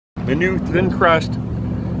the new thin crust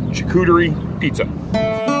charcuterie pizza.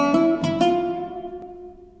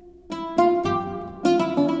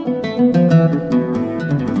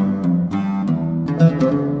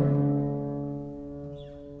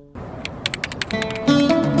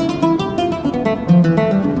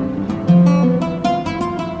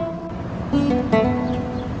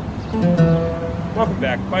 Welcome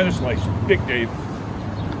back, by the slice, Big Dave.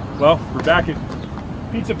 Well, we're back at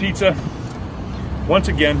Pizza once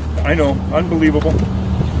again. I know, unbelievable.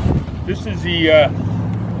 This is the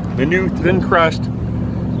new thin crust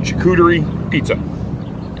charcuterie pizza.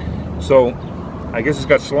 So I guess it's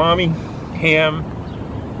got salami, ham,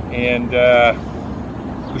 and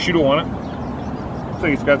prosciutto on it. Looks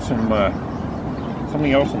like it's got some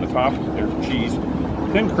something else on the top. There's cheese.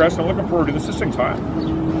 Thin crust. I'm looking forward to this. This thing's hot.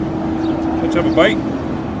 Let's have a bite.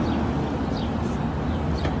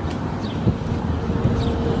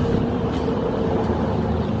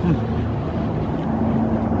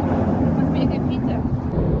 Must be a good pizza.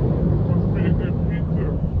 Must be a good pizza.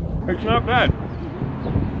 It's not bad.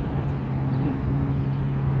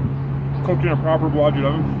 Cooked in a proper blodgett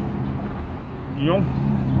oven. You know,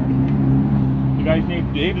 the guy's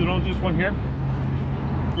named Dave that owns this one here.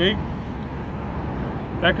 Dave,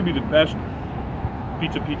 that could be the best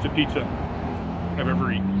pizza I've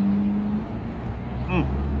ever eaten.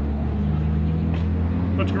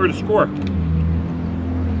 Let's give it a score.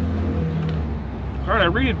 Alright, I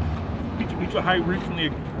rated Pizza high recently.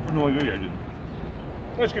 No, I didn't.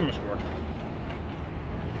 Let's give him a score.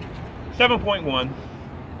 7.1.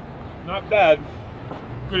 Not bad.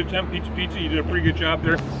 Good attempt, Pizza. You did a pretty good job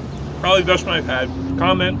there. Probably the best one I've had.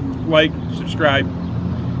 Comment, like, subscribe.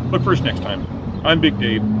 Look for us next time. I'm Big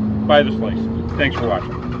Dave. By the slice. Thanks for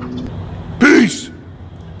watching. Peace!